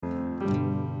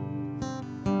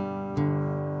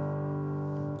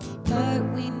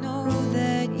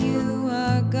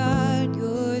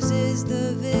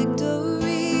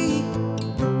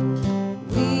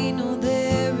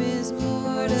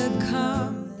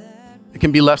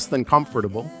can be less than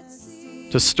comfortable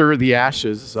to stir the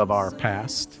ashes of our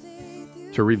past,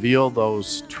 to reveal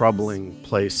those troubling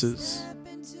places.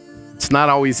 It's not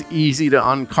always easy to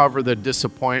uncover the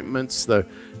disappointments, the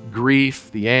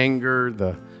grief, the anger,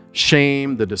 the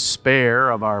shame, the despair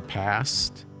of our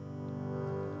past.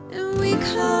 And we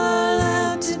call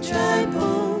out to dry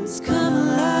bones, come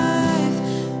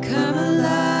alive, come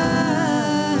alive.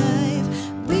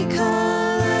 We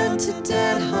call out to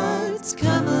dead hearts,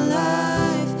 come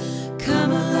alive,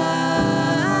 come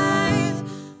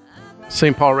alive.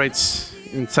 St. Paul writes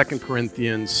in 2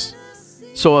 Corinthians,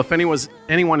 so if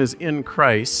anyone is in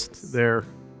Christ, there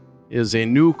is a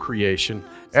new creation.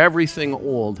 Everything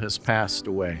old has passed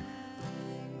away.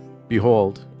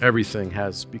 Behold, everything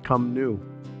has become new.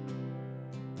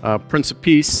 Prince of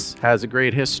Peace has a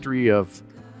great history of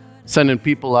sending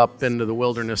people up into the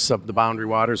wilderness of the Boundary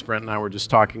Waters. Brent and I were just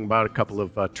talking about a couple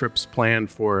of trips planned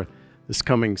for this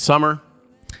coming summer.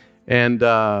 And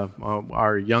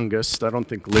our youngest, I don't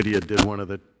think Lydia did one of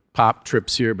the pop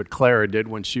trips here, but Clara did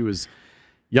when she was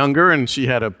younger, and she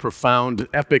had a profound,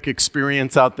 epic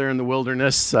experience out there in the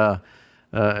wilderness,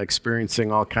 experiencing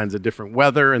all kinds of different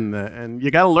weather, and you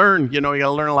got to learn. You got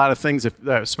to learn a lot of things,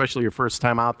 especially your first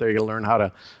time out there. You got to learn how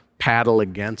to paddle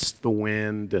against the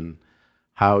wind, and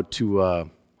how to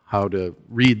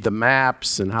read the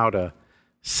maps, and how to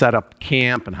set up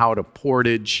camp, and how to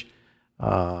portage.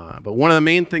 But one of the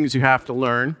main things you have to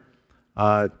learn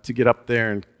to get up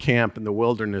there and camp in the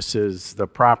wilderness is the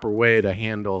proper way to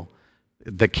handle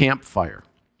the campfire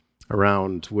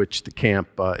around which the camp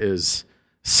is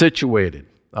situated.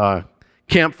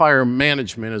 Campfire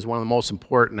management is one of the most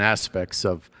important aspects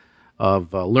of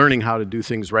learning how to do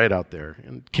things right out there.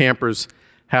 And campers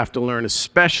have to learn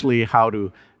especially how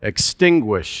to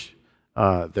extinguish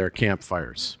their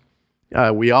campfires.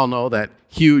 We all know that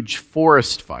huge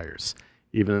forest fires,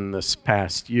 even in this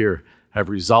past year, have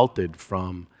resulted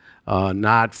from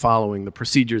not following the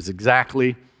procedures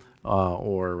exactly,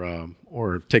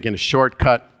 or taking a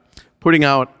shortcut. Putting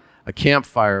out a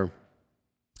campfire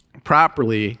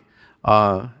properly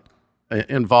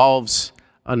involves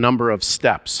a number of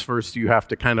steps. First, you have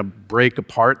to kind of break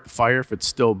apart the fire if it's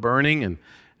still burning, and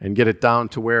get it down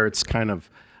to where it's kind of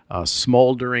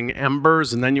smoldering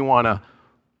embers, and then you want to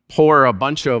pour a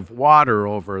bunch of water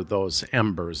over those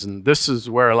embers. And this is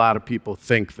where a lot of people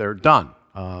think they're done.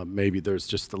 Maybe there's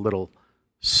just a little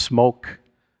smoke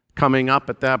coming up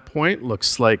at that point.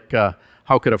 Looks like,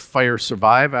 how could a fire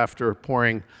survive after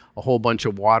pouring a whole bunch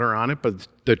of water on it? But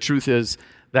the truth is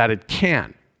that it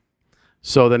can.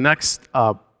 So the next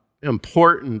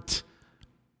important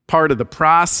part of the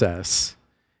process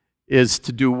is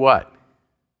to do what?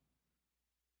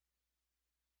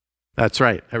 That's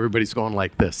right. Everybody's going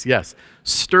like this. Yes.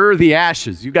 Stir the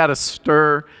ashes. You got to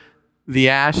stir the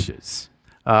ashes,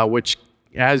 which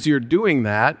as you're doing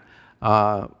that,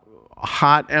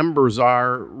 hot embers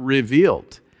are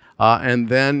revealed. And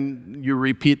then you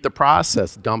repeat the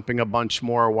process, dumping a bunch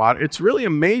more water. It's really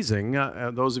amazing,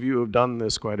 those of you who have done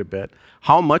this quite a bit,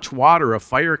 how much water a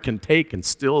fire can take and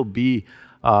still be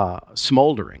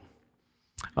smoldering.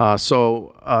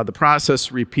 So the process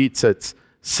repeats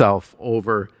itself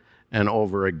over and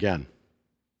over again.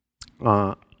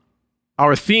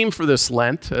 Our theme for this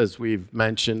Lent, as we've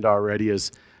mentioned already,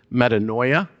 is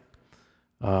metanoia,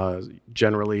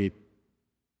 generally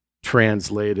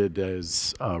translated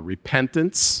as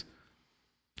repentance.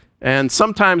 And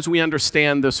sometimes we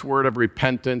understand this word of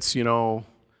repentance, to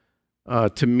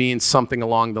mean something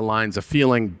along the lines of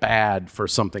feeling bad for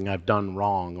something I've done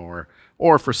wrong,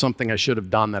 or for something I should have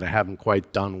done that I haven't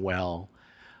quite done well.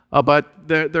 But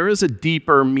there is a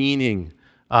deeper meaning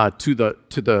to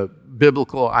the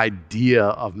biblical idea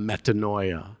of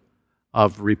metanoia,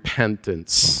 of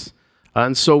repentance.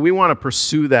 And so we want to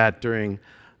pursue that during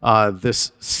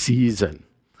this season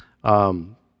as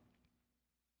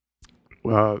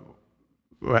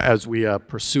we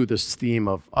pursue this theme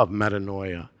of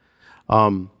metanoia.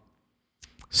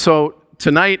 So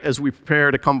tonight, as we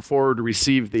prepare to come forward to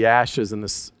receive the ashes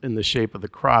in the shape of the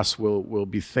cross, we'll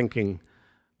be thinking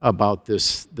about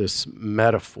this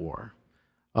metaphor.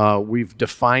 We've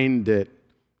defined it,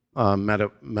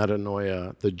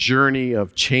 metanoia, the journey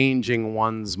of changing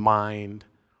one's mind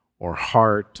or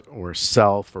heart or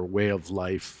self or way of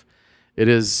life. It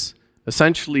is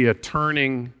essentially a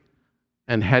turning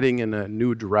and heading in a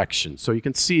new direction. So you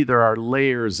can see there are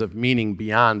layers of meaning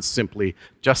beyond simply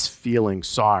just feeling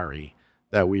sorry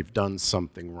that we've done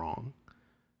something wrong.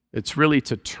 It's really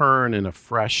to turn in a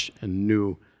fresh and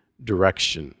new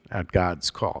direction at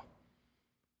God's call.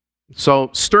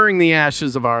 So stirring the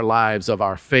ashes of our lives, of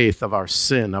our faith, of our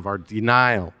sin, of our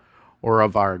denial, or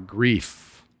of our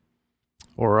grief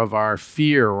or of our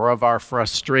fear or of our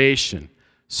frustration.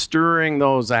 Stirring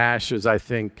those ashes, I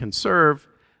think, can serve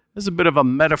as a bit of a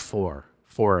metaphor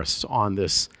for us on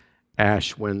this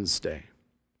Ash Wednesday.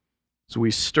 So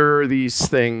we stir these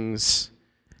things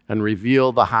and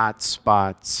reveal the hot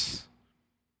spots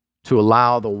to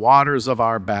allow the waters of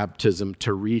our baptism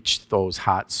to reach those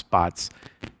hot spots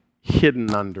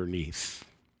hidden underneath.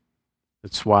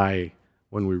 That's why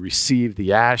when we receive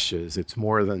the ashes, it's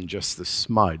more than just the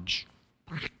smudge.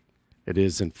 It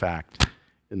is, in fact,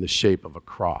 in the shape of a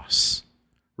cross,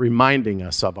 reminding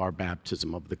us of our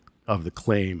baptism, of the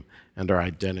claim and our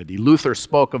identity. Luther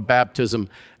spoke of baptism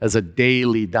as a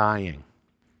daily dying,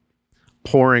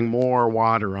 pouring more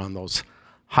water on those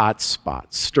hot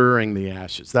spots, stirring the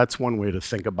ashes. That's one way to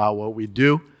think about what we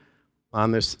do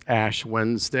on this Ash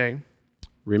Wednesday.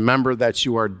 Remember that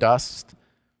you are dust,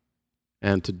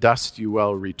 and to dust you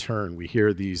will return. We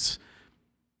hear these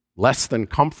less than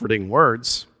comforting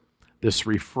words, this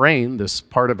refrain, this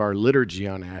part of our liturgy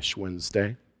on Ash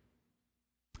Wednesday.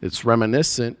 It's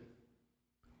reminiscent,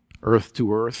 earth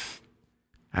to earth,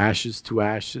 ashes to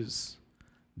ashes,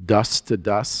 dust to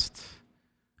dust,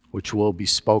 which will be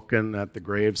spoken at the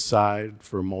graveside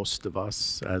for most of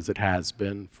us, as it has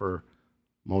been for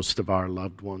most of our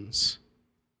loved ones.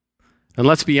 And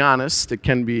let's be honest, it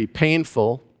can be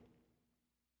painful,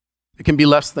 it can be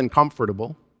less than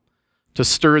comfortable to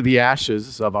stir the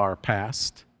ashes of our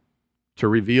past, to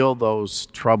reveal those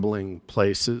troubling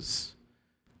places.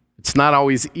 It's not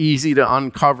always easy to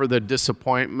uncover the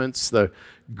disappointments, the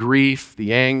grief,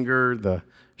 the anger, the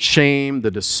shame,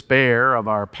 the despair of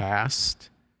our past.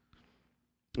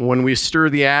 When we stir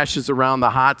the ashes around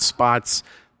the hot spots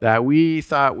that we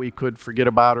thought we could forget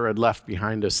about or had left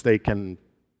behind us, they can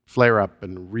flare up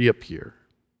and reappear.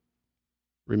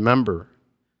 Remember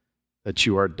that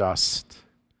you are dust.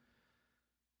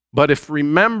 But if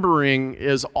remembering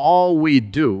is all we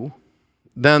do,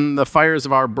 then the fires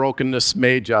of our brokenness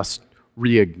may just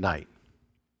reignite.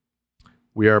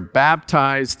 We are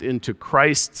baptized into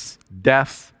Christ's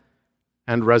death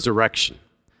and resurrection.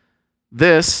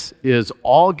 This is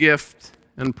all gift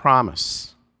and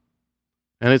promise.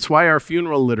 And it's why our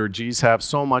funeral liturgies have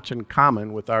so much in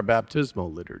common with our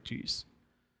baptismal liturgies.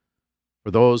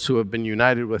 For those who have been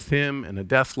united with him in a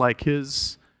death like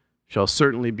his shall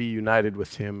certainly be united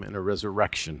with him in a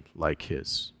resurrection like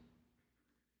his.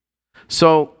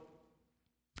 So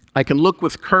I can look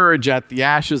with courage at the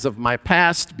ashes of my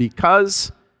past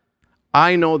because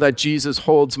I know that Jesus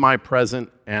holds my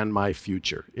present and my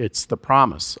future. It's the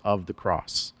promise of the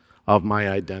cross, of my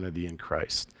identity in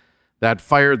Christ. That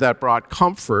fire that brought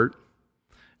comfort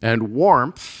and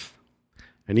warmth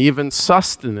and even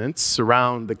sustenance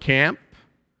around the camp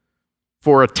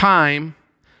for a time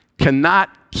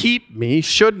cannot keep me,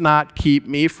 should not keep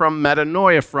me from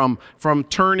metanoia, from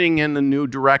turning in a new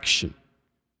direction,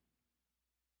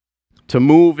 to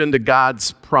move into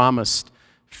God's promised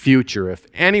future. If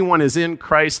anyone is in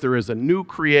Christ, there is a new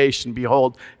creation.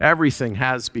 Behold, everything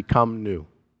has become new.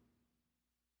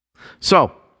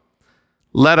 So,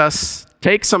 let us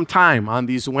take some time on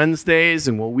these Wednesdays,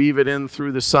 and we'll weave it in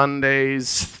through the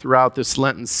Sundays throughout this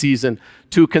Lenten season,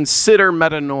 to consider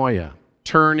metanoia,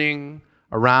 turning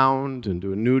around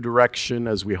into a new direction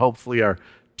as we hopefully are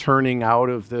turning out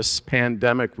of this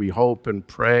pandemic. We hope and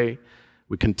pray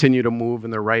we continue to move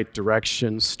in the right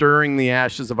direction, stirring the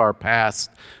ashes of our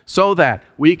past so that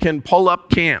we can pull up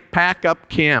camp, pack up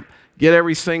camp, get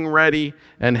everything ready,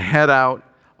 and head out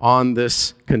on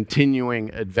this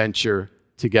continuing adventure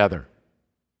together.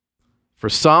 For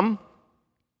some,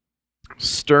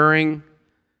 stirring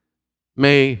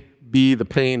may be the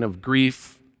pain of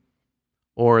grief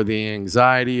or the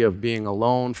anxiety of being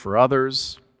alone. For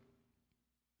others,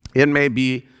 it may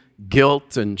be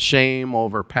guilt and shame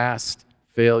over past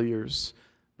failures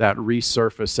that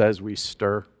resurface as we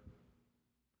stir.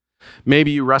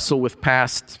 Maybe you wrestle with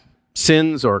past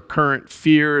sins or current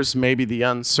fears, maybe the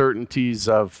uncertainties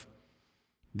of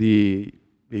the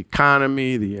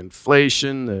economy, the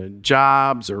inflation, the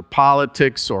jobs, or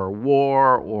politics, or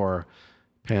war, or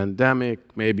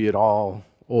pandemic. Maybe it all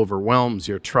overwhelms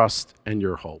your trust and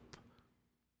your hope.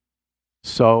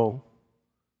 So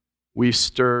we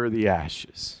stir the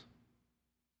ashes.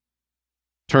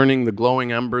 Turning the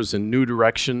glowing embers in new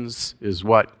directions is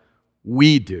what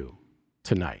we do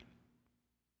tonight.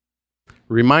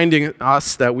 Reminding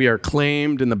us that we are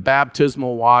claimed in the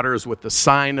baptismal waters with the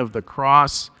sign of the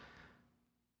cross,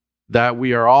 that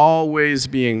we are always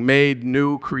being made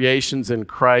new creations in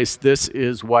Christ. This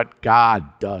is what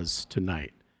God does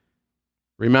tonight.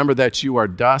 Remember that you are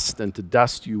dust, and to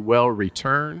dust you will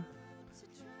return.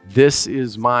 This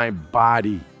is my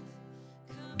body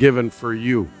given for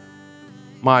you,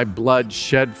 my blood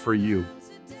shed for you,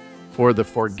 for the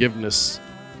forgiveness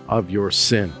of your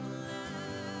sin.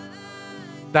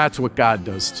 That's what God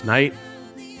does tonight,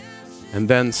 and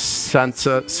then sends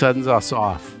us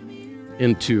off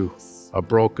into a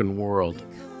broken world,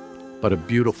 but a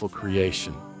beautiful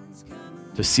creation,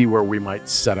 to see where we might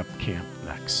set up camp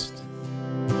next.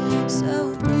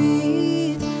 So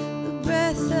breathe the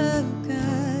breath of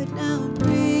God. Now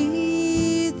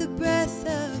breathe the breath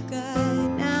of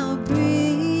God. Now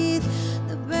breathe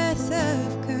the breath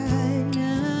of God.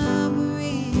 Now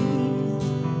breathe.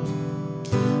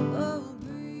 Oh,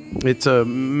 breathe. It's a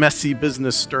messy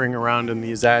business stirring around in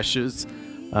these ashes.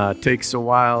 Takes a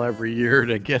while every year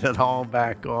to get it all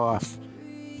back off.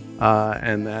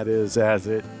 And that is as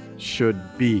it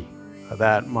should be.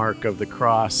 That mark of the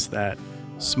cross, that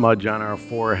smudge on our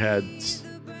foreheads,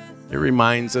 it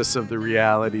reminds us of the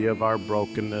reality of our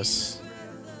brokenness,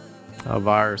 of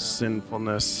our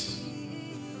sinfulness,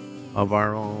 of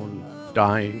our own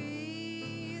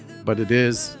dying. But it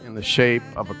is in the shape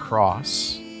of a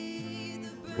cross,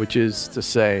 which is to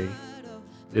say,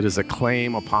 it is a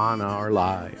claim upon our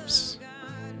lives.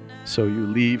 So you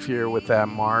leave here with that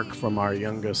mark from our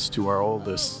youngest to our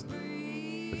oldest,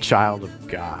 a child of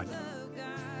God.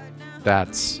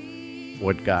 That's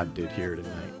what God did here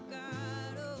tonight.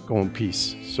 Go in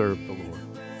peace. Serve the Lord.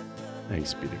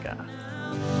 Thanks be to God.